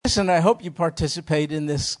Listen, I hope you participate in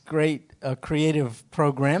this great creative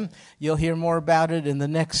program. You'll hear more about it in the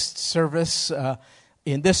next service.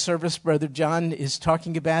 In this service, Brother John is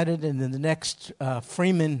talking about it, and in the next,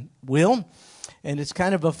 Freeman will. And it's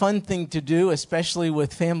kind of a fun thing to do, especially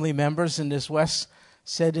with family members. And as Wes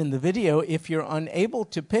said in the video, if you're unable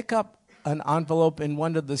to pick up an envelope in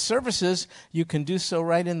one of the services, you can do so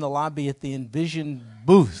right in the lobby at the Envision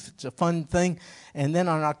booth. It's a fun thing. And then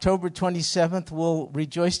on October 27th, we'll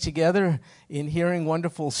rejoice together in hearing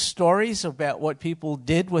wonderful stories about what people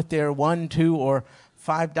did with their $1, $2, or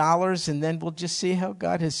 $5, and then we'll just see how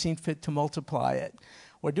God has seen fit to multiply it.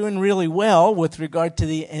 We're doing really well with regard to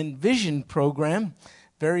the Envision program.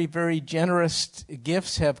 Very, very generous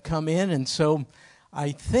gifts have come in, and so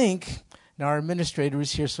I think, now our administrator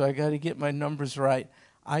is here, so I got to get my numbers right.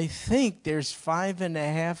 I think there's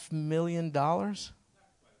 $5.5 million.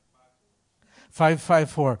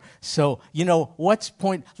 554. So, you know, what's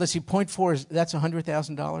point, let's see, 0.4 is, that's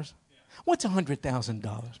 $100,000? Yeah. What's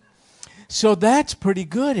 $100,000? So that's pretty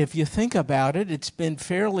good if you think about it. It's been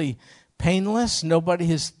fairly painless. Nobody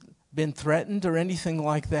has been threatened or anything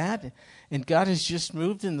like that. And God has just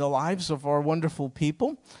moved in the lives of our wonderful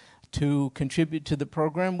people to contribute to the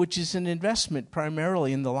program, which is an investment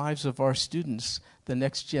primarily in the lives of our students, the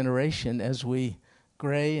next generation, as we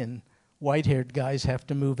gray and white-haired guys have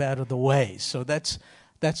to move out of the way. So that's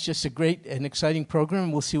just a great and exciting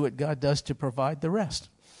program. We'll see what God does to provide the rest.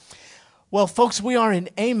 Well, folks, we are in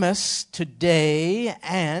Amos today,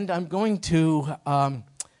 and I'm going to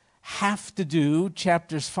have to do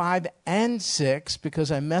chapters 5 and 6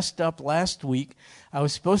 because I messed up last week. I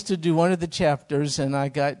was supposed to do one of the chapters, and I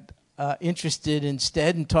got interested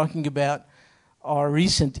instead in talking about our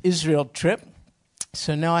recent Israel trip.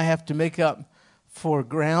 So now I have to make up for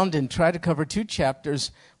ground and try to cover 2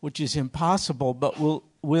 chapters, which is impossible, but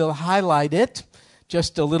we'll highlight it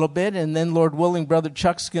just a little bit, and then, Lord willing, Brother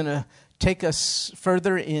Chuck's going to take us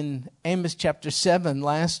further in Amos chapter 7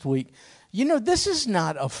 last week. You know, this is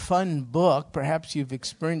not a fun book. Perhaps you've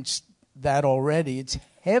experienced that already. It's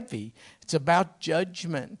heavy. It's about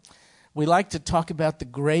judgment. We like to talk about the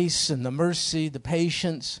grace and the mercy, the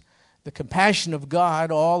patience, the compassion of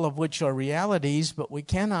God, all of which are realities, but we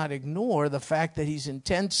cannot ignore the fact that he's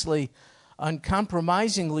intensely,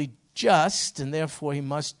 uncompromisingly just, and therefore he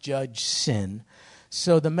must judge sin.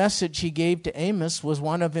 So the message he gave to Amos was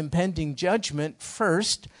one of impending judgment,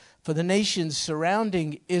 first for the nations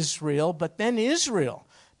surrounding Israel, but then Israel,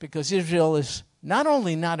 because Israel is not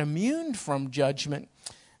only not immune from judgment,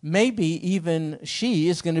 maybe even she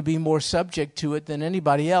is going to be more subject to it than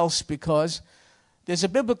anybody else, because there's a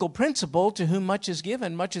biblical principle: to whom much is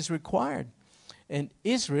given, much is required. And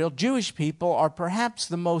Israel, Jewish people, are perhaps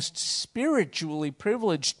the most spiritually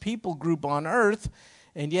privileged people group on earth,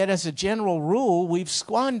 and yet as a general rule, we've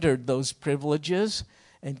squandered those privileges,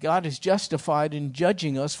 and God is justified in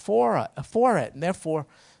judging us for it. And therefore,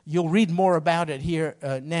 you'll read more about it here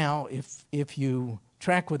now if you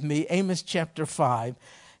track with me. Amos chapter 5.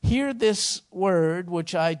 Hear this word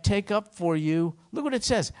which I take up for you. Look what it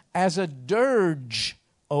says. As a dirge,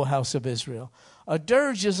 O house of Israel. A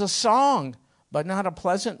dirge is a song, but not a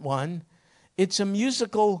pleasant one. It's a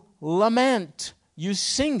musical lament. You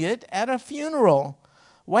sing it at a funeral.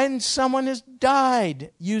 When someone has died,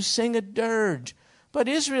 you sing a dirge. But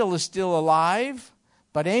Israel is still alive.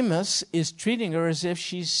 But Amos is treating her as if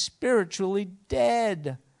she's spiritually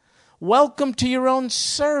dead. Welcome to your own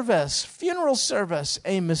service, funeral service,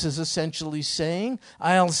 Amos is essentially saying.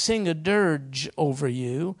 I'll sing a dirge over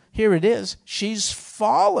you. Here it is. She's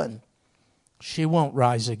fallen. She won't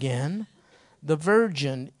rise again. The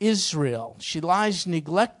virgin, Israel, she lies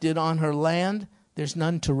neglected on her land. There's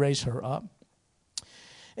none to raise her up.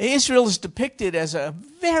 Israel is depicted as a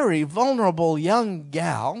very vulnerable young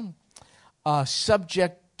gal,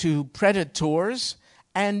 subject to predators,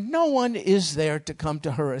 and no one is there to come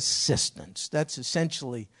to her assistance. That's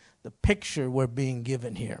essentially the picture we're being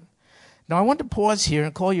given here. Now, I want to pause here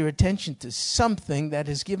and call your attention to something that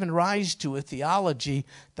has given rise to a theology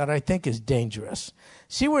that I think is dangerous.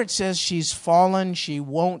 See where it says she's fallen, she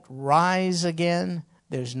won't rise again,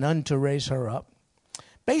 there's none to raise her up.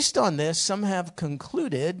 Based on this, some have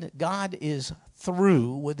concluded God is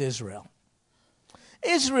through with Israel.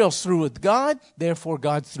 Israel's through with God, therefore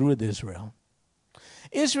God's through with Israel.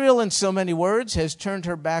 Israel, in so many words, has turned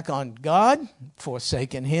her back on God,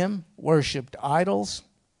 forsaken him, worshipped idols.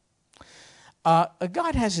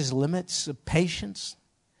 God has his limits of patience,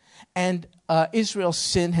 and Israel's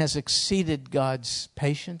sin has exceeded God's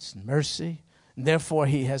patience and mercy, and therefore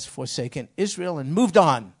he has forsaken Israel and moved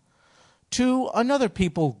on to another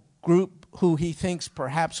people group who he thinks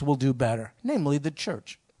perhaps will do better, namely the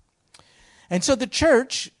church. And so the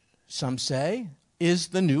church, some say, is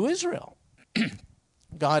the new Israel.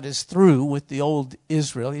 God is through with the old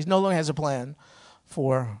Israel. He no longer has a plan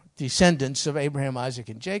for descendants of Abraham, Isaac,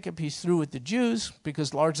 and Jacob. He's through with the Jews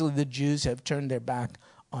because largely the Jews have turned their back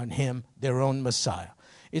on him, their own Messiah.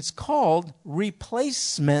 It's called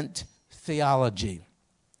replacement theology.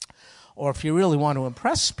 Or if you really want to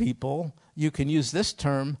impress people, you can use this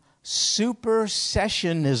term,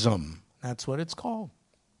 supersessionism. That's what it's called.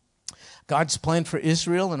 God's plan for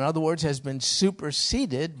Israel, in other words, has been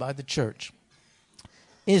superseded by the church.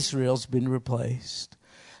 Israel's been replaced.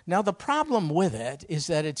 Now, the problem with it is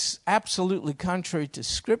that it's absolutely contrary to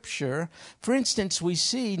Scripture. For instance, we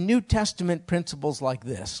see New Testament principles like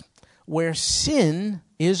this. Where sin,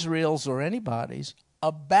 Israel's or anybody's,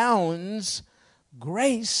 abounds,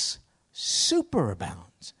 grace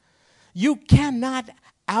superabounds. You cannot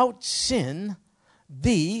out-sin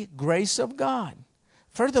the grace of God.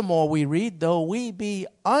 Furthermore, we read, though we be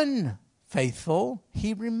unfaithful,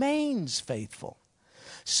 he remains faithful.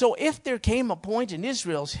 So if there came a point in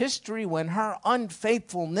Israel's history when her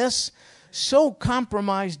unfaithfulness so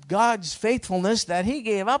compromised God's faithfulness that he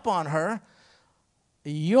gave up on her,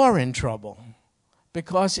 you're in trouble.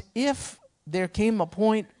 Because if there came a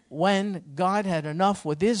point when God had enough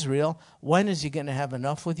with Israel, when is he going to have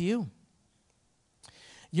enough with you?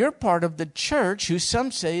 You're part of the church, who some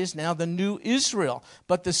say is now the new Israel.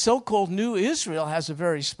 But the so-called new Israel has a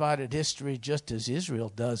very spotted history, just as Israel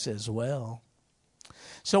does as well.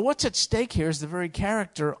 So what's at stake here is the very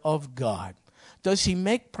character of God. Does he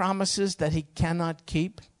make promises that he cannot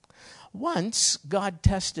keep? Once, God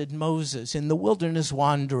tested Moses in the wilderness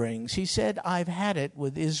wanderings. He said, I've had it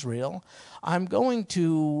with Israel. I'm going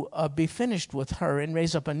to be finished with her and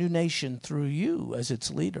raise up a new nation through you as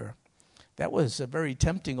its leader. That was a very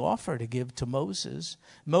tempting offer to give to Moses.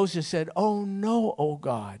 Moses said, oh no, oh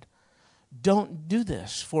God, don't do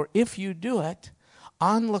this. For if you do it,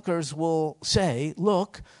 onlookers will say,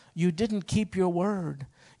 look, you didn't keep your word.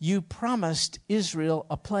 You promised Israel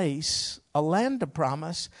a place, a land of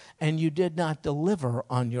promise, and you did not deliver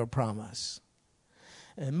on your promise.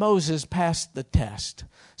 And Moses passed the test.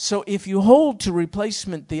 So if you hold to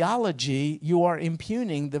replacement theology, you are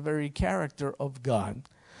impugning the very character of God.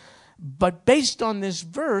 But based on this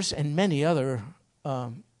verse and many other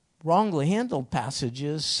wrongly handled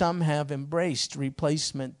passages, some have embraced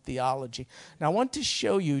replacement theology. Now, I want to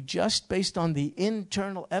show you, just based on the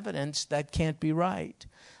internal evidence, that can't be right.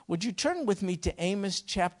 Would you turn with me to Amos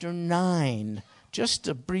chapter 9? Just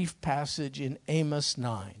a brief passage in Amos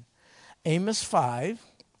 9. Amos 5,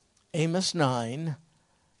 Amos 9,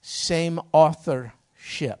 same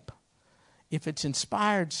authorship. If it's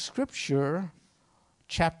inspired scripture,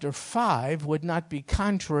 chapter 5 would not be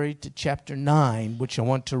contrary to chapter 9, which I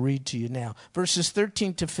want to read to you now. Verses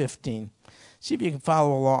 13 to 15. See if you can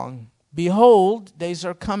follow along. Behold, days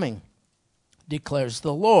are coming, declares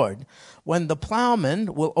the Lord, when the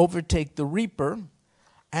plowman will overtake the reaper,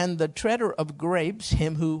 and the treader of grapes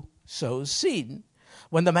him who sows seed.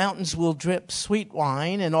 When the mountains will drip sweet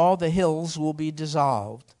wine, and all the hills will be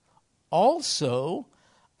dissolved. Also,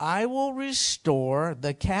 I will restore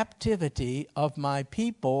the captivity of my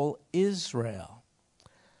people Israel.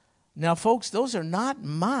 Now, folks, those are not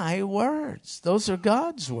my words. Those are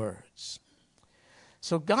God's words.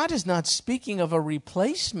 So God is not speaking of a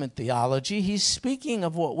replacement theology. He's speaking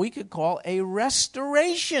of what we could call a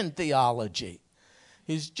restoration theology.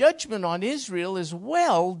 His judgment on Israel is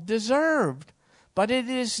well deserved. But it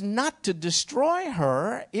is not to destroy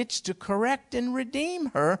her, it's to correct and redeem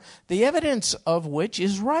her, the evidence of which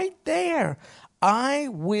is right there. I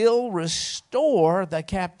will restore the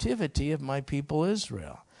captivity of my people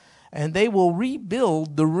Israel, and they will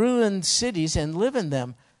rebuild the ruined cities and live in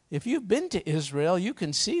them. If you've been to Israel, you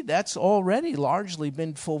can see that's already largely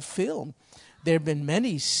been fulfilled. There have been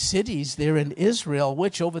many cities there in Israel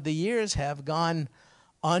which over the years have gone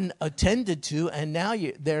unattended to, and now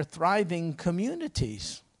they're thriving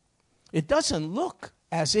communities. It doesn't look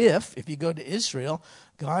as if you go to Israel,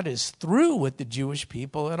 God is through with the Jewish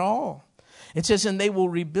people at all. It says, and they will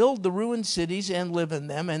rebuild the ruined cities and live in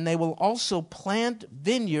them, and they will also plant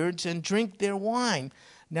vineyards and drink their wine.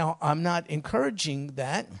 Now, I'm not encouraging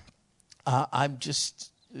that. I'm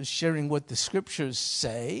just sharing what the scriptures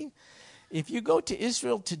say. If you go to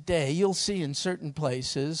Israel today, you'll see in certain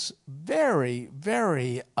places very,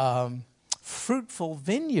 very fruitful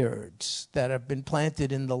vineyards that have been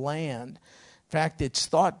planted in the land. In fact, it's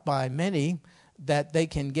thought by many that they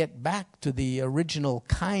can get back to the original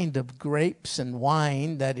kind of grapes and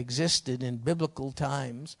wine that existed in biblical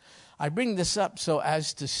times. I bring this up so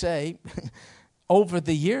as to say, over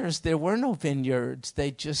the years, there were no vineyards.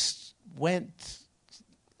 They just went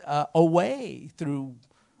away through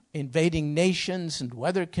invading nations and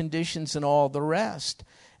weather conditions and all the rest.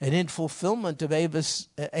 And in fulfillment of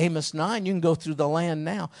Amos 9, you can go through the land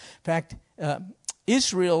now. In fact,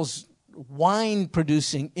 Israel's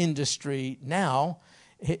wine-producing industry now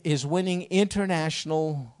is winning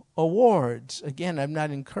international awards. Again, I'm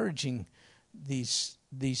not encouraging these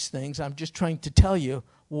things. I'm just trying to tell you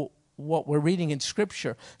what we're reading in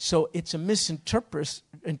Scripture. So it's a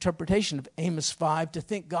misinterpretation of Amos 5 to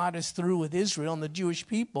think God is through with Israel and the Jewish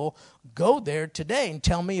people. Go there today and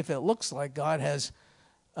tell me if it looks like God has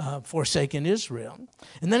forsaken Israel.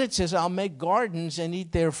 And then it says, I'll make gardens and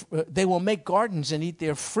eat their. They will make gardens and eat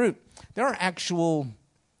their fruit. There are actual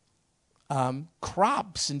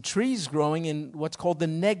crops and trees growing in what's called the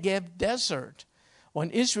Negev Desert. When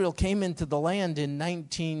Israel came into the land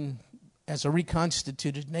as a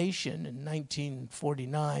reconstituted nation in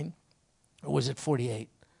 1949, or was it 48?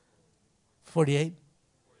 48?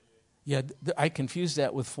 Yeah, I confused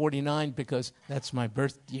that with 49 because that's my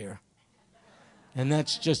birth year. And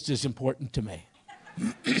that's just as important to me.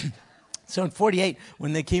 So in 48,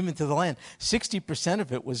 when they came into the land, 60%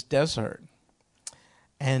 of it was desert.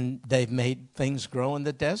 And they've made things grow in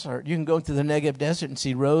the desert. You can go to the Negev Desert and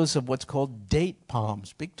see rows of what's called date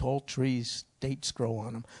palms, big tall trees, dates grow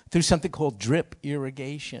on them, through something called drip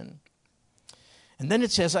irrigation. And then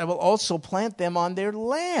it says, I will also plant them on their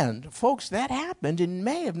land. Folks, that happened in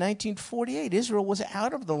May of 1948. Israel was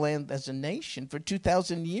out of the land as a nation for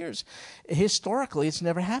 2,000 years. Historically, it's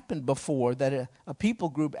never happened before that a people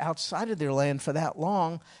group outside of their land for that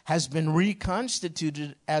long has been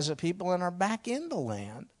reconstituted as a people and are back in the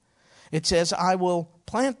land. It says, I will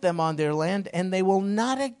plant them on their land, and they will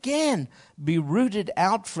not again be rooted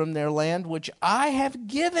out from their land, which I have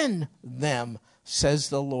given them, says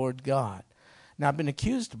the Lord God. Now, I've been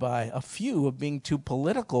accused by a few of being too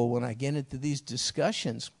political when I get into these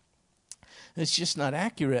discussions. It's just not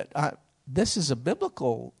accurate. This is a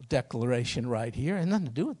biblical declaration right here, and nothing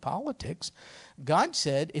to do with politics. God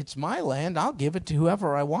said, it's my land, I'll give it to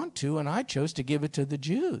whoever I want to, and I chose to give it to the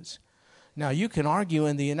Jews. Now, you can argue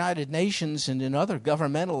in the United Nations and in other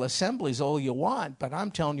governmental assemblies all you want, but I'm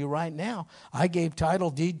telling you right now, I gave title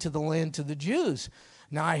deed to the land to the Jews.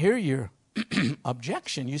 Now, I hear your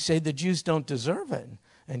objection. You say the Jews don't deserve it.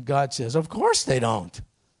 And God says, of course they don't.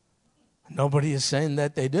 Nobody is saying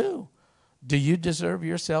that they do. Do you deserve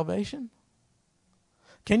your salvation?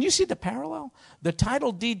 Can you see the parallel? The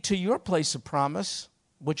title deed to your place of promise,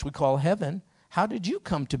 which we call heaven, how did you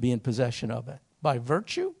come to be in possession of it? By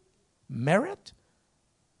virtue? Merit?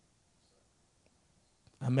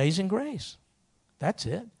 Amazing grace. That's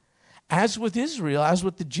it. As with Israel, as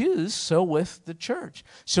with the Jews, so with the church.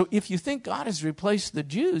 So if you think God has replaced the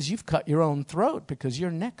Jews, you've cut your own throat because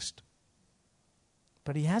you're next.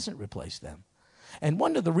 But he hasn't replaced them. And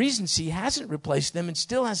one of the reasons he hasn't replaced them and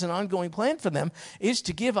still has an ongoing plan for them is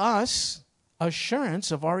to give us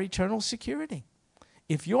assurance of our eternal security.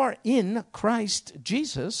 If you're in Christ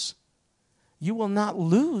Jesus, you will not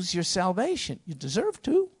lose your salvation. You deserve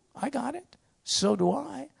to. I got it. So do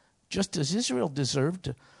I. Just as Israel deserved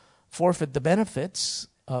to forfeit the benefits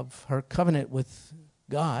of her covenant with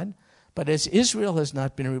God. But as Israel has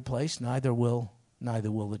not been replaced, neither will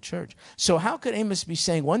the church. So how could Amos be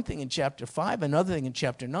saying one thing in chapter 5, another thing in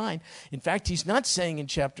chapter 9? In fact, he's not saying in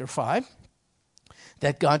chapter 5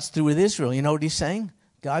 that God's through with Israel. You know what he's saying?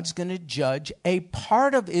 God's going to judge a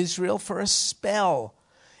part of Israel for a spell.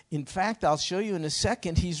 In fact, I'll show you in a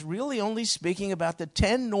second, he's really only speaking about the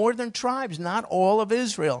 10 northern tribes, not all of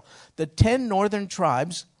Israel. The 10 northern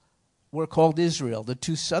tribes were called Israel. The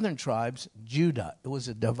 2 southern tribes, Judah. It was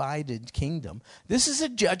a divided kingdom. This is a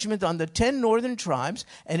judgment on the 10 northern tribes,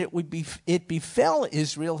 and it befell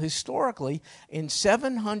Israel historically in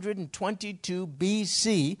 722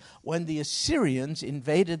 BC when the Assyrians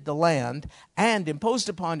invaded the land and imposed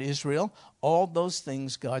upon Israel all those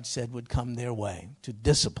things God said would come their way to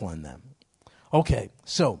discipline them. Okay,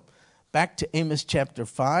 so back to Amos chapter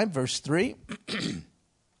 5, verse 3.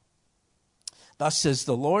 Thus says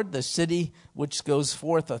the Lord, the city which goes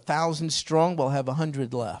forth 1,000 strong will have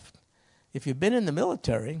 100 left. If you've been in the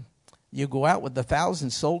military, you go out with 1,000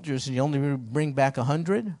 soldiers and you only bring back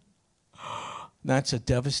 100. That's a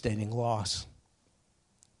devastating loss.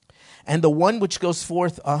 And the one which goes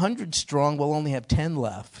forth 100 strong will only have 10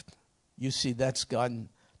 left. You see, that's God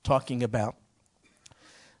talking about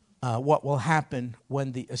what will happen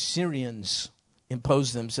when the Assyrians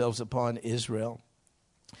impose themselves upon Israel.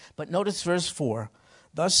 But notice verse 4.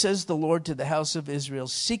 Thus says the Lord to the house of Israel,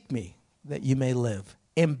 seek me that you may live.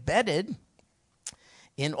 Embedded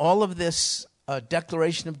in all of this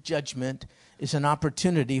declaration of judgment is an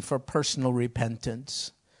opportunity for personal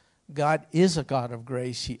repentance. God is a God of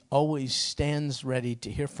grace. He always stands ready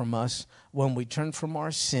to hear from us when we turn from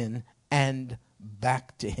our sin and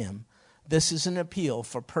back to him. This is an appeal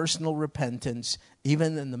for personal repentance,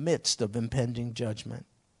 even in the midst of impending judgment.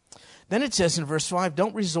 Then it says in verse 5,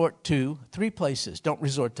 don't resort to 3 places. Don't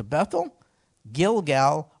resort to Bethel,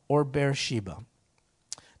 Gilgal, or Beersheba.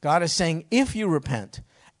 God is saying, if you repent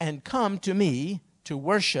and come to me to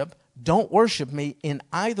worship, don't worship me in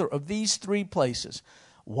either of these 3 places.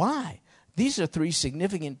 Why? These are 3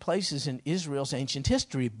 significant places in Israel's ancient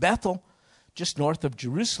history. Bethel, just north of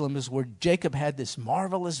Jerusalem, is where Jacob had this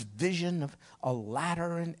marvelous vision of a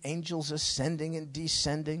ladder and angels ascending and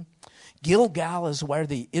descending. Gilgal is where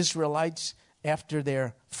the Israelites, after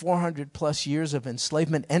their 400 plus years of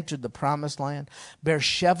enslavement, entered the promised land.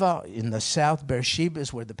 Beersheba in the south, Beersheba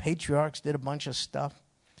is where the patriarchs did a bunch of stuff.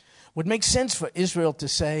 Would make sense for Israel to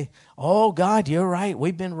say, oh, God, you're right.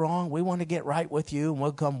 We've been wrong. We want to get right with you, and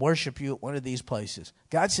we'll come worship you at one of these places.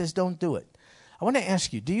 God says, don't do it. I want to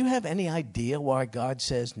ask you, do you have any idea why God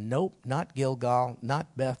says, nope, not Gilgal,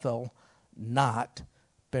 not Bethel, not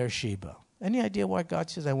Beersheba? Any idea why God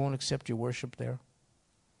says, I won't accept your worship there?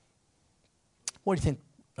 What do you think,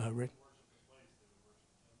 Rick?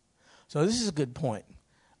 So this is a good point.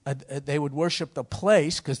 They would worship the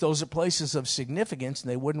place because those are places of significance, and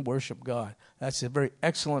they wouldn't worship God. That's a very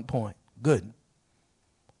excellent point. Good.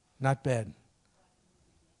 Not bad.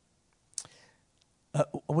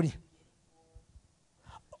 What do you...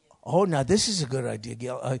 Oh, now this is a good idea,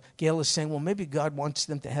 Gail. Gail is saying, well, maybe God wants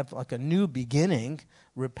them to have like a new beginning,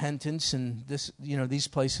 repentance, and this, these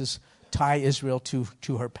places tie Israel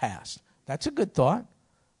to her past. That's a good thought.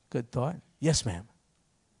 Good thought. Yes, ma'am.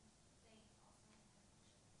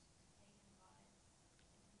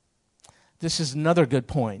 This is another good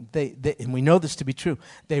point. They and we know this to be true.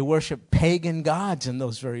 They worship pagan gods in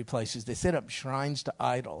those very places. They set up shrines to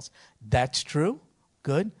idols. That's true.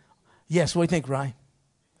 Good. Yes, what do you think, Ryan?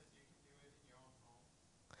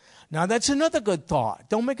 Now, that's another good thought.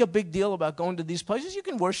 Don't make a big deal about going to these places. You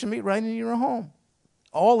can worship me right in your home.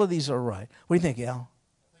 All of these are right. What do you think, Al?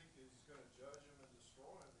 I think he's going to judge him and destroy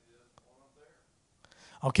him. He doesn't want him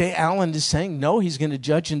there. Okay, Alan is saying, no, he's going to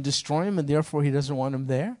judge and destroy him, and therefore he doesn't want him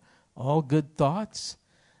there. All good thoughts.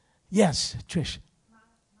 Yes, Trish. My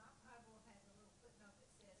Bible has a little footnote that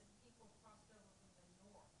says people crossed over from the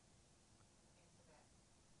north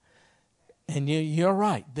into that. And you're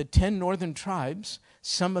right. The 10 northern tribes,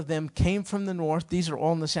 some of them came from the north. These are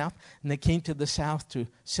all in the south. And they came to the south to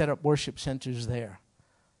set up worship centers there.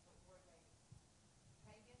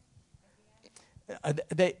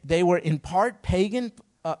 They were in part pagan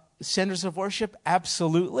centers of worship,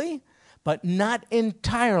 absolutely, but not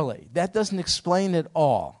entirely. That doesn't explain it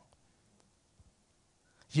all.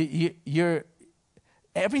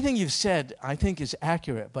 Everything you've said, I think, is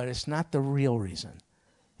accurate, but it's not the real reason.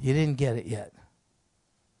 You didn't get it yet.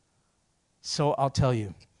 So I'll tell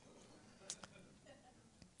you.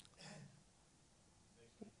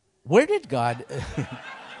 Where did God...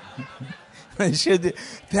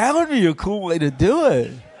 that would be a cool way to do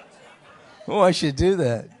it. Oh, I should do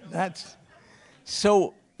that.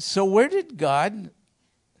 So where did God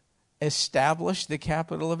establish the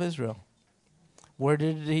capital of Israel? Where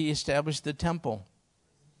did he establish the temple?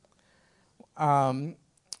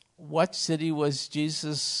 What city was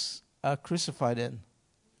Jesus crucified in?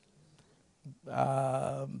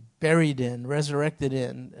 Buried in, resurrected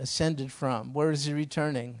in, ascended from? Where is he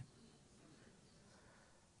returning?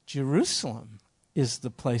 Jerusalem is the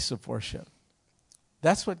place of worship.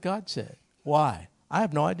 That's what God said. Why? I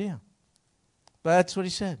have no idea. But that's what he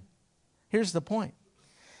said. Here's the point.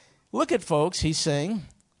 Look at folks, he's saying,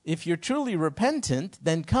 if you're truly repentant,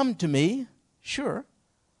 then come to me, sure,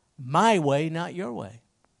 my way, not your way.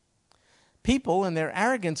 People in their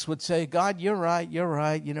arrogance would say, God, you're right.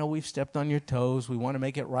 We've stepped on your toes. We want to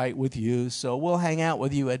make it right with you, so we'll hang out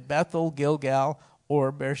with you at Bethel, Gilgal,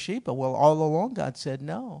 or Beersheba. Well, all along God said,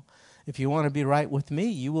 no. If you want to be right with me,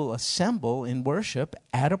 you will assemble in worship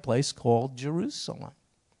at a place called Jerusalem.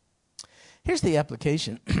 Here's the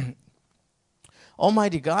application.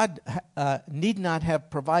 Almighty God need not have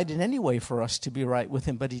provided any way for us to be right with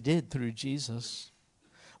him, but he did through Jesus.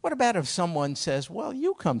 What about if someone says, well,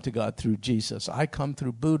 you come to God through Jesus. I come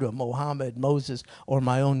through Buddha, Mohammed, Moses, or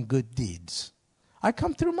my own good deeds. I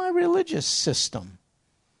come through my religious system.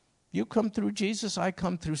 You come through Jesus, I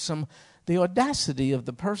come through the audacity of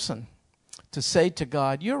the person to say to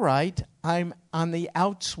God, you're right, I'm on the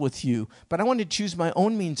outs with you, but I want to choose my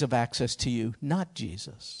own means of access to you, not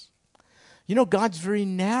Jesus. You know, God's very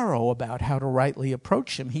narrow about how to rightly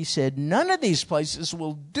approach him. He said, none of these places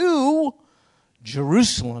will do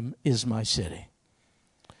Jerusalem is my city.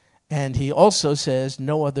 And he also says,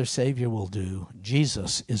 no other Savior will do.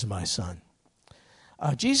 Jesus is my son.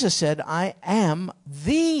 Jesus said, I am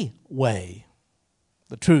the way,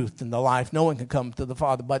 the truth, and the life. No one can come to the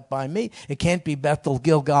Father but by me. It can't be Bethel,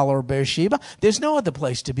 Gilgal, or Beersheba. There's no other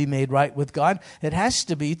place to be made right with God. It has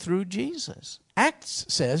to be through Jesus. Acts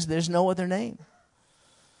says there's no other name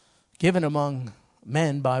given among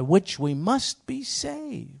men by which we must be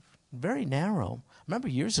saved. Very narrow. I remember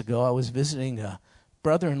years ago I was visiting a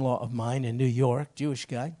brother-in-law of mine in New York, Jewish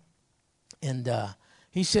guy, and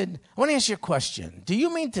he said, I want to ask you a question. Do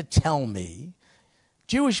you mean to tell me,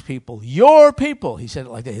 Jewish people, your people, he said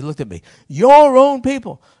it like that, he looked at me, your own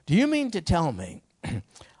people, do you mean to tell me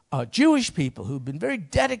Jewish people who've been very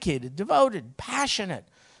dedicated, devoted, passionate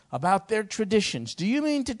about their traditions, do you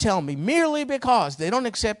mean to tell me merely because they don't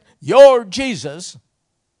accept your Jesus,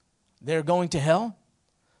 they're going to hell?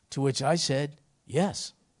 To which I said,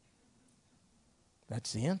 yes.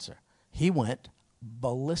 That's the answer. He went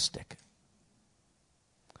ballistic.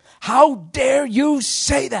 How dare you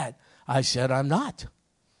say that? I said, I'm not.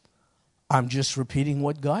 I'm just repeating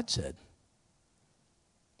what God said.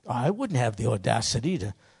 I wouldn't have the audacity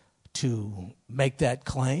to make that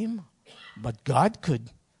claim, but God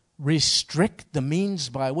could restrict the means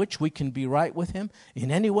by which we can be right with him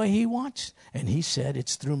in any way he wants. And he said,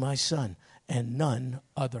 it's through my son and none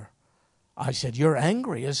other. I said, you're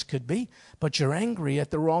angry as could be, but you're angry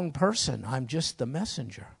at the wrong person. I'm just the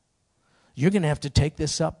messenger. You're going to have to take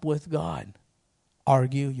this up with God.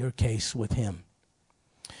 Argue your case with him.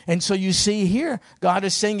 And so you see here, God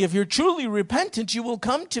is saying, if you're truly repentant, you will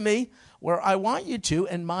come to me where I want you to,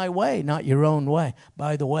 in my way, not your own way.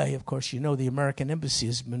 By the way, of course, you know the American embassy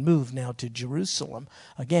has been moved now to Jerusalem.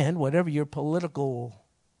 Again, whatever your political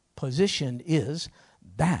position is,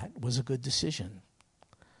 that was a good decision.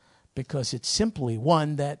 Because it's simply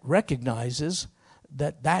one that recognizes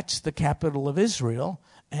that that's the capital of Israel,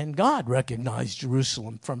 and God recognized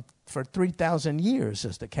Jerusalem for 3,000 years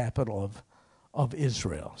as the capital of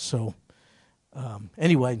Israel. So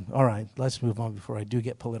anyway, all right, let's move on before I do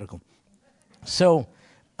get political. So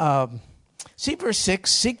see verse 6,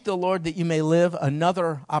 seek the Lord that you may live,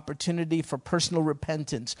 another opportunity for personal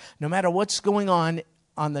repentance. No matter what's going on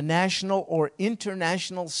the national or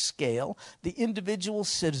international scale, the individual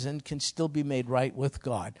citizen can still be made right with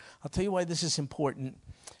God. I'll tell you why this is important.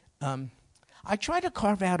 I try to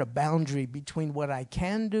carve out a boundary between what I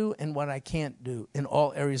can do and what I can't do in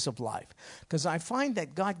all areas of life. Because I find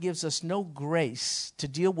that God gives us no grace to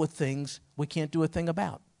deal with things we can't do a thing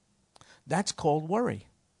about. That's called worry.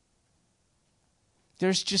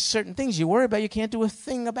 There's just certain things you worry about, you can't do a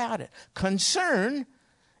thing about it. Concern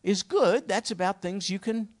is good. That's about things you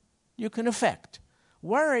can affect.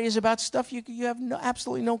 Worry is about stuff you have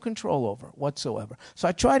absolutely no control over whatsoever. So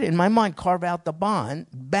I try to, in my mind, carve out the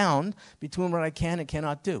bound between what I can and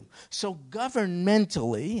cannot do. So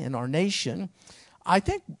governmentally, in our nation, I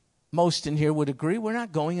think most in here would agree we're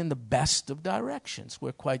not going in the best of directions.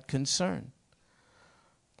 We're quite concerned.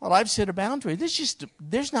 Well, I've set a boundary.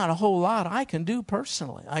 There's not a whole lot I can do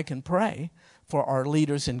personally. I can pray for our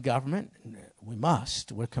leaders in government. We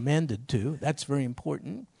must. We're commanded to. That's very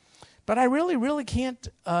important. But I really can't,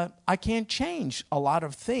 I can't change a lot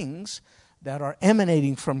of things that are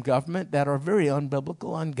emanating from government that are very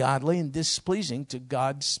unbiblical, ungodly, and displeasing to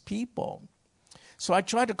God's people. So I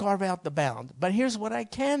try to carve out the bound. But here's what I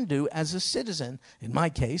can do as a citizen, in my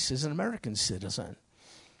case, as an American citizen.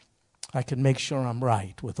 I can make sure I'm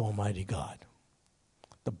right with Almighty God.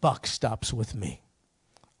 The buck stops with me.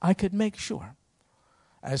 I could make sure.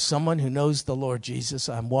 As someone who knows the Lord Jesus,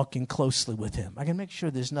 I'm walking closely with him. I can make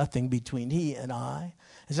sure there's nothing between he and I.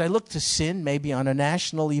 As I look to sin, maybe on a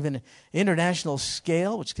national, even international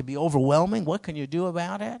scale, which could be overwhelming, what can you do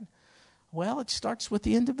about it? Well, it starts with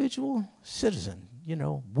the individual citizen. You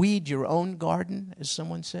know, weed your own garden, as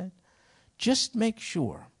someone said. Just make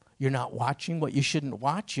sure you're not watching what you shouldn't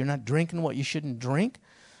watch. You're not drinking what you shouldn't drink.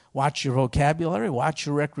 Watch your vocabulary. Watch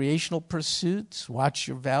your recreational pursuits. Watch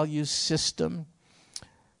your value system.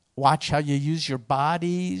 Watch how you use your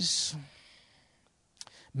bodies.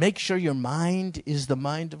 Make sure your mind is the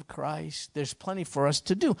mind of Christ. There's plenty for us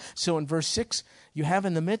to do. So in verse 6, you have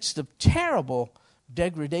in the midst of terrible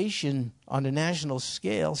degradation on a national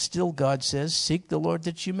scale, still God says, seek the Lord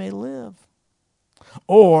that you may live.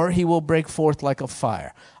 Or he will break forth like a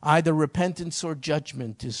fire. Either repentance or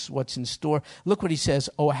judgment is what's in store. Look what he says,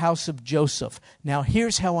 O house of Joseph. Now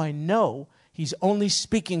here's how I know he's only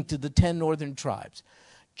speaking to the 10 northern tribes.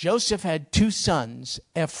 Joseph had 2 sons,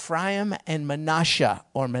 Ephraim and Manasseh,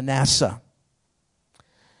 or Manasseh.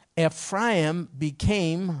 Ephraim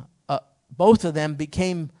became both of them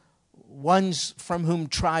became ones from whom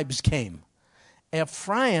tribes came.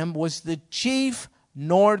 Ephraim was the chief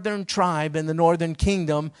northern tribe in the northern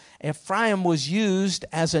kingdom. Ephraim was used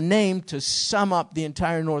as a name to sum up the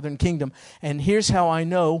entire northern kingdom. And here's how I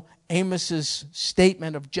know Amos's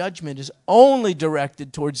statement of judgment is only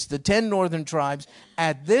directed towards the 10 northern tribes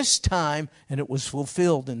at this time, and it was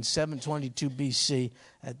fulfilled in 722 BC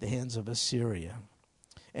at the hands of Assyria.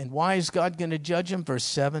 And why is God going to judge them? Verse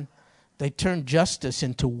 7, they turned justice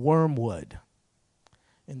into wormwood.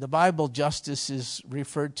 In the Bible, justice is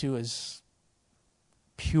referred to as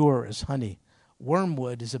pure as honey.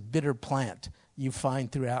 Wormwood is a bitter plant you find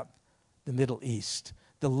throughout the Middle East.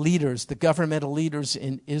 The leaders, the governmental leaders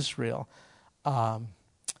in Israel,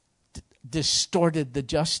 distorted the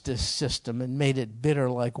justice system and made it bitter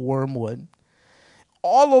like wormwood.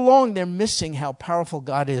 All along, they're missing how powerful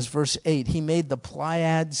God is. Verse 8, he made the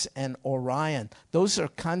Pleiades and Orion. Those are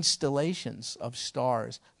constellations of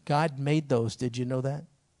stars. God made those. Did you know that?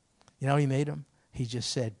 You know how he made them? He just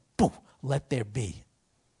said, "Boom, let there be."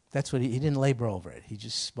 That's what he didn't labor over it. He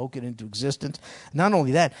just spoke it into existence. Not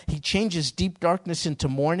only that, he changes deep darkness into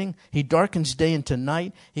morning. He darkens day into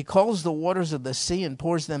night. He calls the waters of the sea and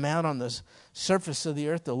pours them out on the surface of the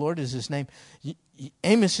earth. The Lord is his name.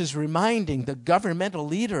 Amos is reminding the governmental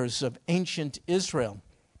leaders of ancient Israel,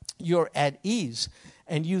 you're at ease,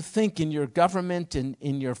 and you think in your government and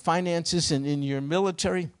in your finances and in your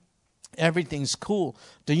military, everything's cool.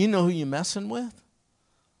 Do you know who you're messing with?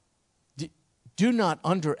 Do not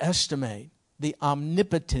underestimate the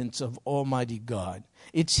omnipotence of Almighty God.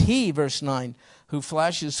 It's he, verse 9, who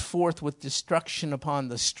flashes forth with destruction upon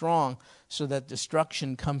the strong so that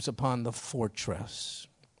destruction comes upon the fortress.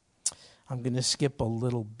 I'm going to skip a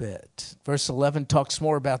little bit. Verse 11 talks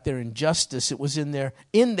more about their injustice. It was in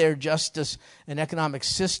their justice and economic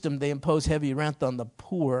system, they impose heavy rent on the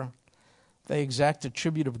poor. They exact a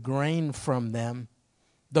tribute of grain from them.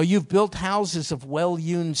 Though you've built houses of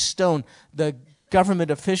well-hewn stone, the government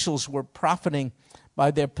officials were profiting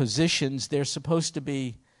by their positions. They're supposed to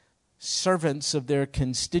be servants of their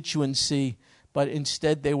constituency, but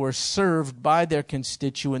instead they were served by their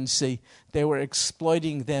constituency. They were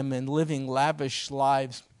exploiting them and living lavish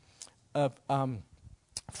lives.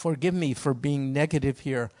 Forgive me for being negative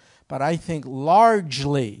here, but I think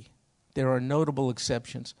largely, there are notable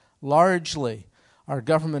exceptions, largely our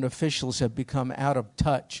government officials have become out of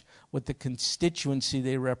touch with the constituency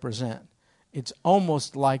they represent. It's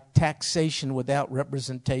almost like taxation without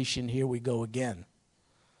representation. Here we go again.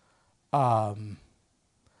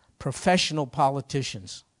 Professional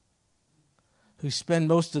politicians who spend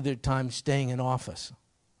most of their time staying in office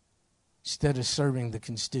instead of serving the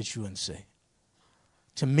constituency.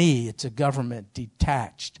 To me, it's a government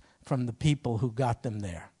detached from the people who got them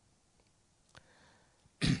there.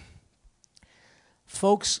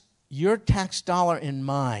 Folks, your tax dollar and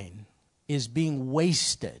mine is being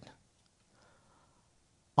wasted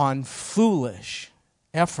on foolish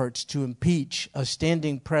efforts to impeach a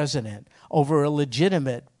standing president over a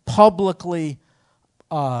legitimate, publicly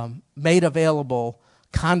made available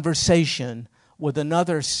conversation with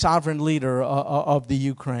another sovereign leader of the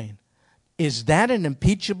Ukraine. Is that an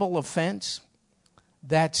impeachable offense?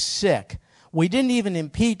 That's sick. We didn't even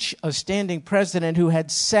impeach a standing president who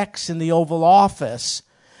had sex in the Oval Office,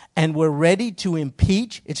 and we're ready to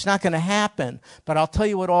impeach. It's not going to happen. But I'll tell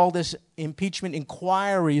you what all this impeachment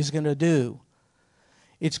inquiry is going to do.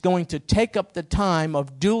 It's going to take up the time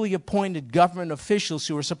of duly appointed government officials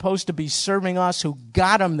who are supposed to be serving us, who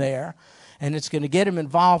got them there, and it's going to get them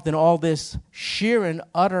involved in all this sheer and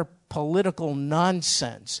utter political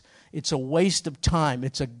nonsense. It's a waste of time.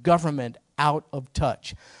 It's a government out of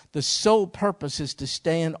touch. The sole purpose is to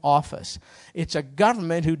stay in office. It's a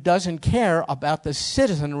government who doesn't care about the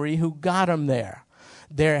citizenry who got them there.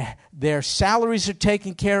 Their salaries are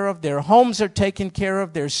taken care of. Their homes are taken care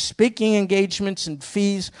of. Their speaking engagements and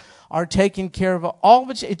fees are taken care of. All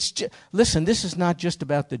of it. Listen, this is not just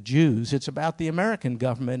about the Jews. It's about the American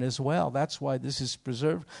government as well. That's why this is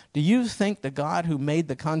preserved. Do you think the God who made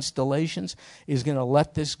the constellations is going to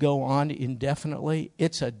let this go on indefinitely?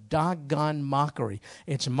 It's a doggone mockery.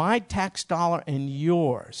 It's my tax dollar and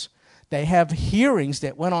yours. They have hearings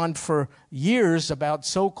that went on for years about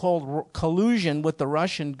so-called collusion with the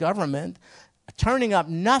Russian government, turning up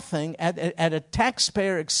nothing at a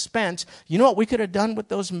taxpayer expense. You know what we could have done with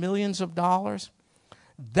those millions of dollars?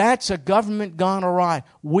 That's a government gone awry.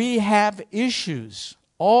 We have issues,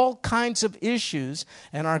 all kinds of issues,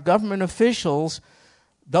 and our government officials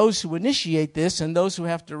those who initiate this and those who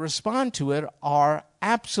have to respond to it are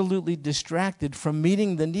absolutely distracted from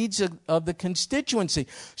meeting the needs of the constituency.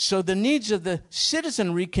 So the needs of the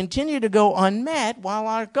citizenry continue to go unmet while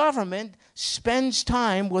our government spends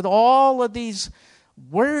time with all of these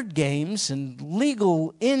word games and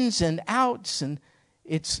legal ins and outs. And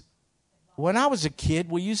when I was a kid,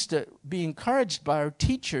 we used to be encouraged by our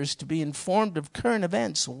teachers to be informed of current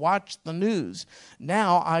events, watch the news.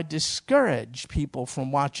 Now I discourage people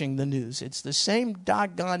from watching the news. It's the same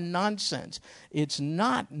doggone nonsense. It's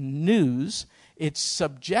not news. It's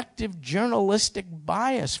subjective journalistic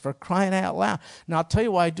bias, for crying out loud. Now, I'll tell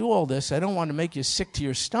you why I do all this. I don't want to make you sick to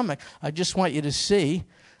your stomach. I just want you to see,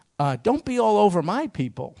 don't be all over my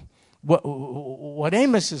people. What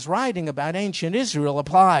Amos is writing about ancient Israel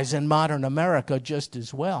applies in modern America just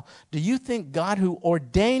as well. Do you think God, who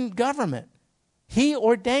ordained government, He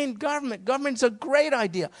ordained government. Government's a great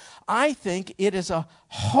idea. I think it is a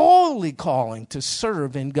holy calling to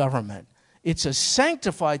serve in government. It's a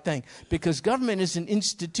sanctified thing because government is an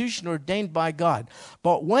institution ordained by God.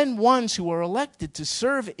 But when ones who are elected to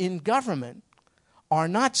serve in government are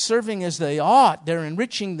not serving as they ought, they're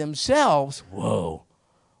enriching themselves, whoa.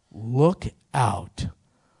 Look out.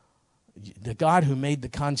 The God who made the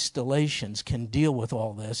constellations can deal with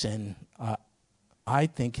all this, and I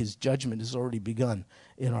think his judgment has already begun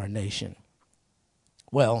in our nation.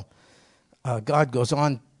 Well, God goes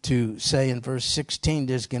on to say in verse 16,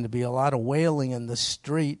 there's going to be a lot of wailing in the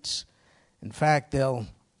streets. In fact, they'll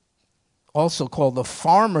also call the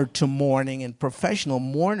farmer to mourning and professional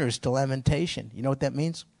mourners to lamentation. You know what that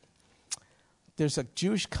means? There's a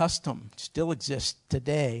Jewish custom, still exists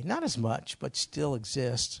today, not as much, but still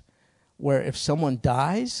exists, where if someone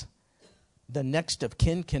dies, the next of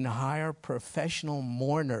kin can hire professional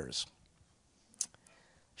mourners,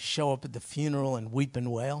 show up at the funeral and weep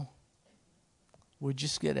and wail. We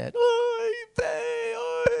just get at,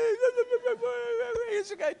 here's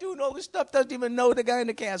the guy doing all this stuff, doesn't even know the guy in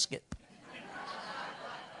the casket.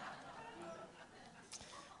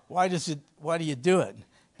 Why do you do it?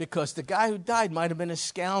 Because the guy who died might have been a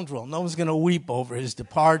scoundrel. No one's going to weep over his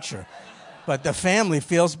departure. But the family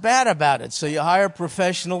feels bad about it. So you hire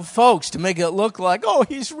professional folks to make it look like, oh,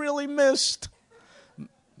 he's really missed.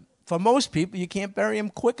 For most people, you can't bury him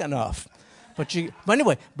quick enough. But you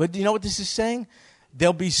know what this is saying?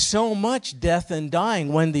 There'll be so much death and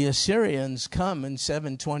dying when the Assyrians come in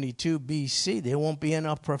 722 BC. There won't be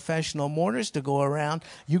enough professional mourners to go around.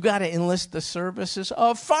 You got to enlist the services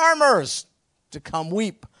of farmers to come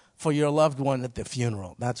weep for your loved one at the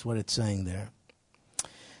funeral. That's what it's saying there.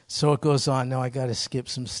 So it goes on. Now I got to skip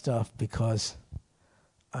some stuff because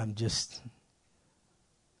I'm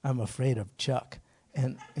afraid of Chuck.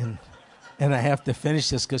 And I have to finish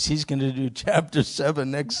this because he's going to do chapter 7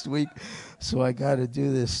 next week. So I got to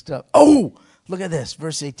do this stuff. Oh, look at this.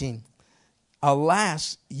 Verse 18.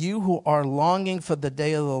 Alas, you who are longing for the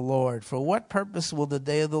day of the Lord, for what purpose will the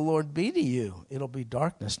day of the Lord be to you? It'll be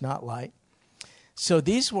darkness, not light. So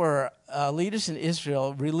these were leaders in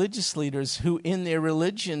Israel, religious leaders who in their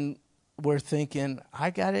religion were thinking,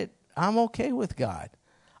 I got it. I'm okay with God.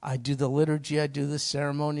 I do the liturgy. I do the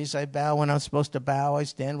ceremonies. I bow when I'm supposed to bow. I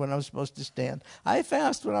stand when I'm supposed to stand. I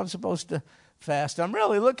fast when I'm supposed to fast. I'm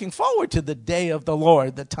really looking forward to the day of the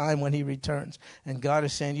Lord, the time when he returns. And God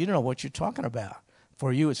is saying, you don't know what you're talking about.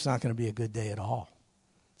 For you, it's not going to be a good day at all.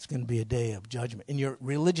 It's going to be a day of judgment. In your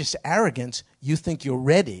religious arrogance, you think you're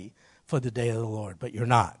ready for the day of the Lord, but you're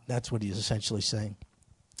not. That's what he's essentially saying.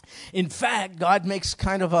 In fact, God makes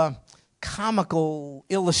kind of a comical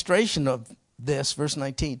illustration of this, verse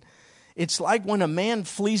 19. It's like when a man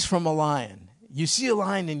flees from a lion. You see a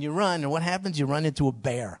lion and you run, and what happens? You run into a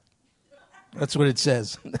bear. That's what it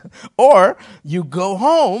says. Or you go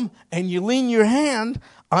home and you lean your hand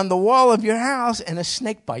on the wall of your house and a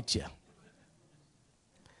snake bites you.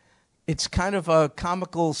 It's kind of a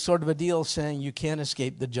comical sort of a deal saying you can't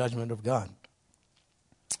escape the judgment of God.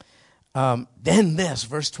 Then this,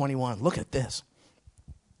 verse 21. Look at this.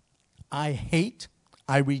 I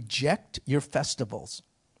reject your festivals.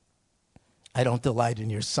 I don't delight in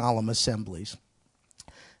your solemn assemblies.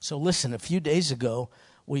 So listen, a few days ago,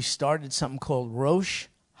 we started something called Rosh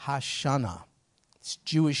Hashanah. It's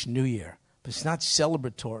Jewish New Year, but it's not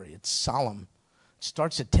celebratory. It's solemn. It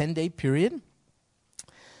starts a 10-day period,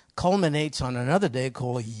 culminates on another day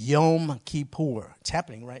called Yom Kippur. It's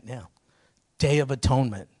happening right now. Day of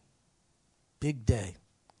Atonement. Big day.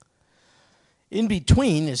 In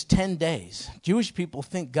between is 10 days. Jewish people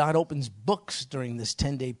think God opens books during this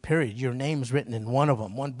 10-day period. Your name's written in one of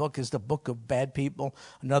them. One book is the book of bad people.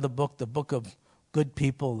 Another book, the book of good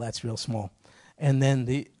people. That's real small. And then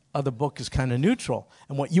the other book is kind of neutral.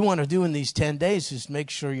 And what you want to do in these 10 days is make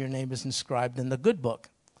sure your name is inscribed in the good book.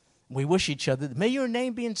 We wish each other, may your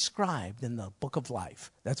name be inscribed in the book of life.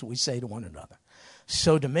 That's what we say to one another.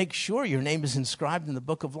 So to make sure your name is inscribed in the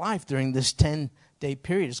book of life during this 10-day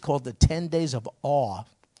period, it's called the 10 days of awe.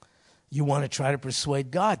 You want to try to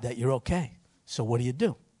persuade God that you're okay. So what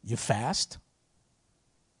do? You fast.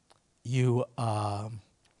 You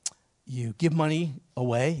give money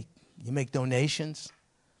away. You make donations.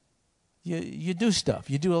 You do stuff.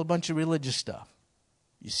 You do a bunch of religious stuff.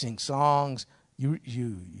 You sing songs. You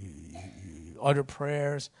utter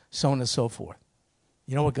prayers, so on and so forth.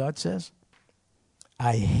 You know what God says?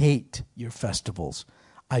 I hate your festivals.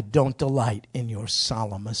 I don't delight in your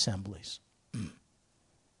solemn assemblies.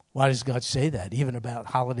 Why does God say that, even about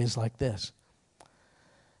holidays like this?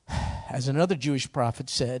 As another Jewish prophet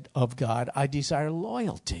said of God, I desire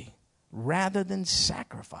loyalty rather than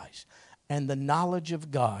sacrifice, and the knowledge of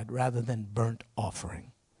God rather than burnt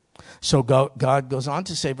offering. So God goes on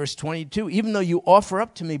to say, verse 22, even though you offer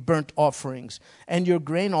up to me burnt offerings and your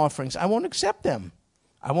grain offerings, I won't accept them.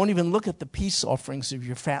 I won't even look at the peace offerings of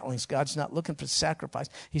your fatlings. God's not looking for sacrifice.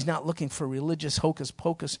 He's not looking for religious hocus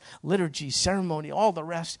pocus, liturgy, ceremony, all the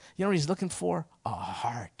rest. You know what he's looking for? A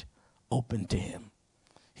heart open to him.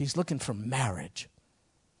 He's looking for marriage.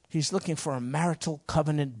 He's looking for a marital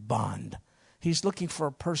covenant bond. He's looking for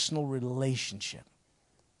a personal relationship.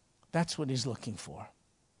 That's what he's looking for.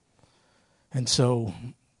 And so,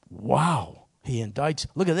 wow, he indicts.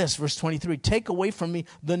 Look at this, verse 23. Take away from me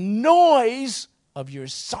the noise of your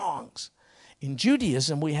songs. In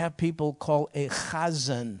Judaism, we have people called a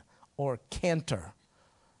chazan or cantor.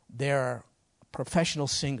 They're professional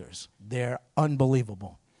singers. They're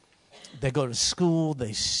unbelievable. They go to school,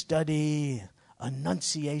 they study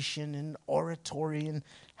enunciation and oratory and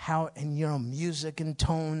music and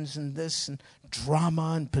tones and this and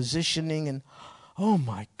drama and positioning and oh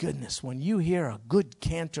my goodness, when you hear a good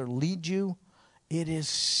cantor lead you, it is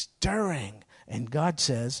stirring. And God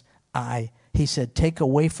says, he said, take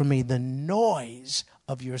away from me the noise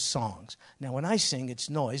of your songs. Now, when I sing, it's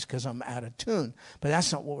noise because I'm out of tune. But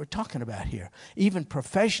that's not what we're talking about here. Even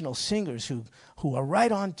professional singers who are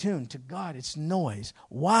right on tune to God, it's noise.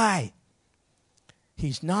 Why?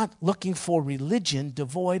 He's not looking for religion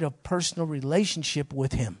devoid of personal relationship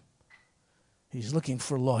with him. He's looking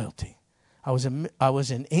for loyalty. I was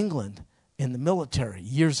in England in the military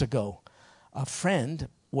years ago. A friend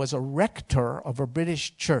was a rector of a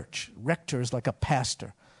British church. Rector is like a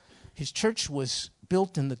pastor. His church was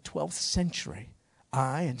built in the 12th century.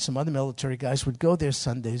 I and some other military guys would go there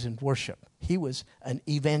Sundays and worship. He was an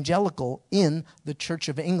evangelical in the Church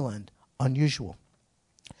of England. Unusual.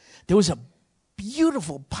 There was a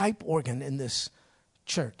beautiful pipe organ in this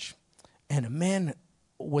church, and a man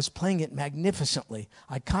was playing it magnificently.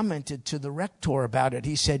 I commented to the rector about it.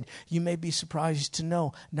 He said, you may be surprised to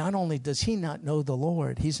know, not only does he not know the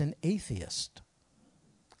Lord, he's an atheist.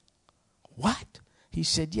 What? He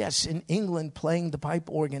said, yes, in England, playing the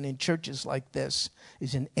pipe organ in churches like this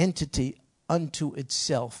is an entity unto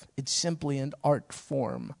itself. It's simply an art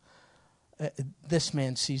form. This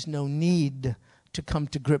man sees no need to come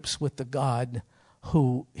to grips with the God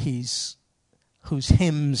whose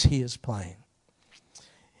hymns he is playing.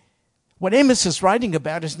 What Amos is writing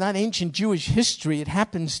about is not ancient Jewish history. It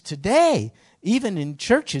happens today, even in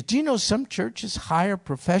churches. Do you know some churches hire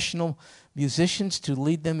professional musicians to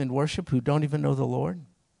lead them in worship who don't even know the Lord?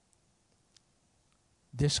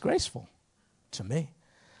 Disgraceful to me.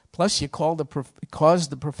 Plus, you cause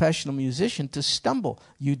the professional musician to stumble.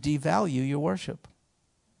 You devalue your worship.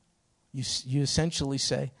 You essentially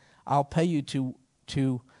say, I'll pay you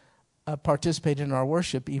to participate in our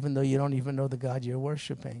worship even though you don't even know the God you're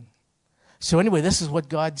worshiping. So anyway, this is what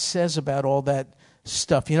God says about all that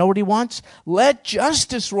stuff. You know what he wants? Let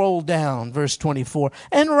justice roll down, verse 24,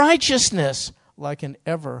 and righteousness like an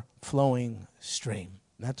ever-flowing stream.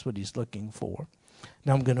 That's what he's looking for.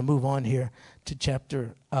 Now I'm going to move on here to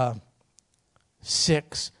chapter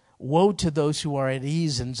 6. Woe to those who are at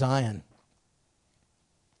ease in Zion.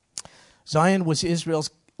 Zion was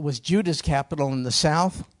Judah's capital in the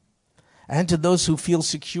south, and to those who feel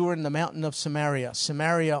secure in the mountain of Samaria.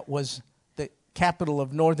 Samaria was the capital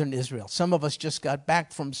of northern Israel. Some of us just got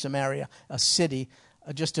back from Samaria, a city,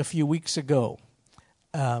 just a few weeks ago.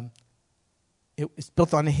 It's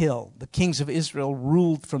built on a hill. The kings of Israel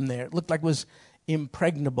ruled from there. It looked like it was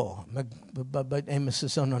impregnable. But Amos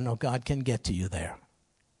says, oh, no, God can get to you there.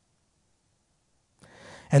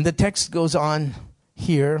 And the text goes on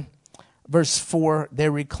here. Verse 4, they're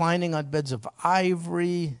reclining on beds of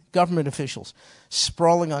ivory, government officials,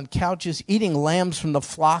 sprawling on couches, eating lambs from the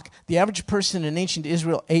flock. The average person in ancient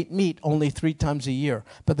Israel ate meat only 3 times a year,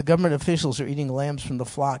 but the government officials are eating lambs from the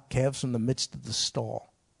flock, calves from the midst of the stall.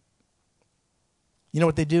 You know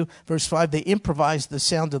what they do? Verse 5, they improvise the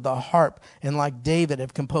sound of the harp and like David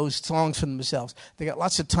have composed songs for themselves. They got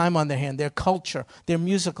lots of time on their hand. They're culture. They're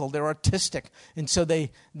musical. They're artistic. And so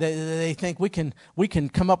they think we can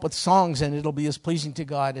come up with songs and it'll be as pleasing to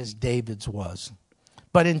God as David's was.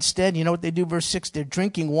 But instead, you know what they do? Verse 6, they're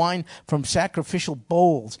drinking wine from sacrificial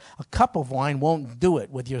bowls. A cup of wine won't do it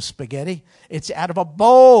with your spaghetti. It's out of a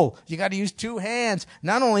bowl. You got to use 2 hands.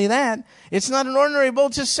 Not only that, it's not an ordinary bowl.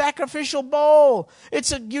 It's a sacrificial bowl.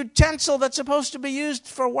 It's a utensil that's supposed to be used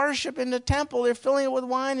for worship in the temple. They're filling it with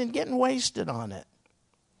wine and getting wasted on it.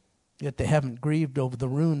 Yet they haven't grieved over the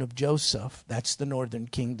ruin of Joseph. That's the northern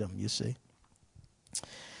kingdom, you see.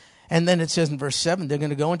 And then it says in verse 7, they're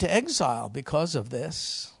going to go into exile because of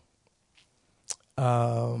this.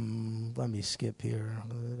 Let me skip here.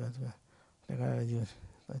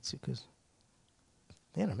 Let's see, because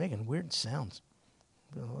they're making weird sounds.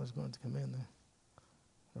 The Lord's going to come in there.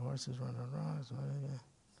 The horses run around.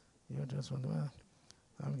 You're just one.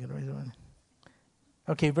 I'm getting ready to run.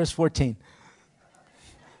 Okay, verse 14.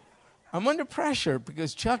 I'm under pressure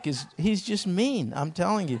because Chuck he's just mean. I'm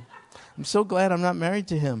telling you. I'm so glad I'm not married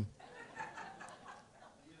to him.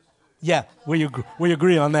 Yeah, we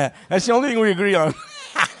agree on that. That's the only thing we agree on.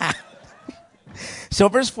 So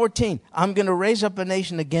verse 14, I'm going to raise up a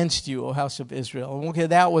nation against you, O house of Israel. Okay,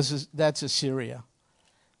 that's Assyria.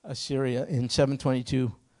 Assyria in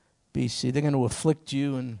 722 BC. They're going to afflict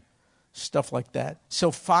you and stuff like that. So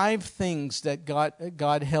 5 things that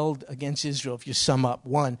God held against Israel, if you sum up.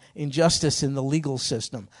 1, injustice in the legal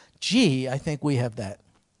system. I think we have that.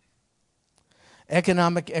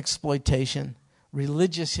 Economic exploitation,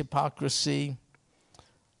 religious hypocrisy,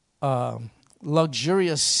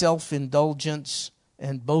 luxurious self-indulgence,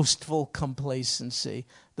 and boastful complacency.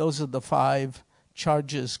 Those are the 5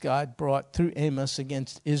 charges God brought through Amos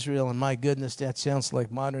against Israel. And my goodness, that sounds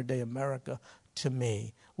like modern-day America to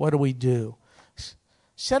me. What do?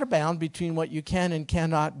 Set a bound between what you can and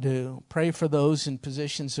cannot do. Pray for those in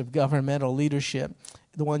positions of governmental leadership,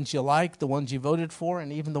 the ones you like, the ones you voted for,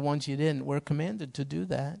 and even the ones you didn't. We're commanded to do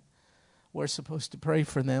that. We're supposed to pray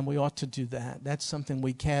for them. We ought to do that. That's something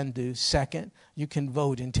we can do. Second, you can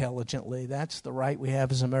vote intelligently. That's the right we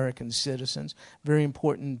have as American citizens. Very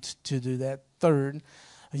important to do that. Third,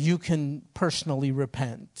 you can personally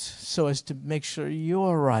repent so as to make sure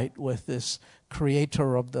you're right with this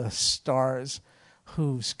creator of the stars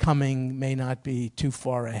whose coming may not be too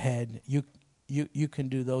far ahead. You can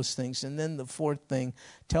do those things. And then the 4th thing,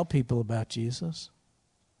 tell people about Jesus.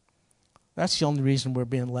 That's the only reason we're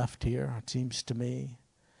being left here, it seems to me.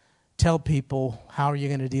 Tell people, how are you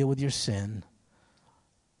going to deal with your sin?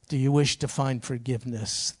 Do you wish to find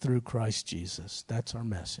forgiveness through Christ Jesus? That's our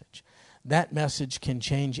message. That message can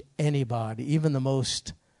change anybody, even the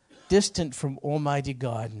most distant from Almighty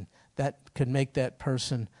God. And that could make that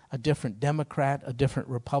person a different Democrat, a different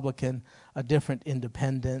Republican, a different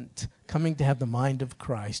independent. Coming to have the mind of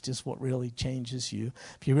Christ is what really changes you.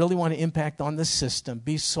 If you really want to impact on the system,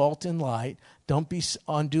 be salt and light. Don't be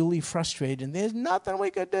unduly frustrated. And there's nothing we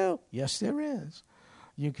could do. Yes, there is.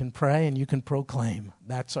 You can pray and you can proclaim.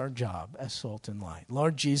 That's our job as salt and light.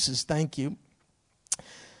 Lord Jesus, thank you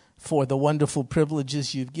for the wonderful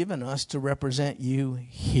privileges you've given us to represent you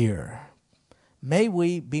here. May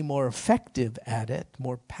we be more effective at it,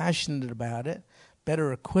 more passionate about it,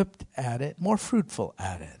 better equipped at it, more fruitful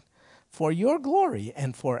at it, for your glory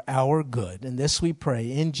and for our good. And this we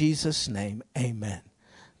pray in Jesus' name, amen.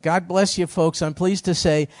 God bless you, folks. I'm pleased to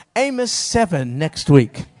say Amos 7 next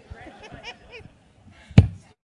week.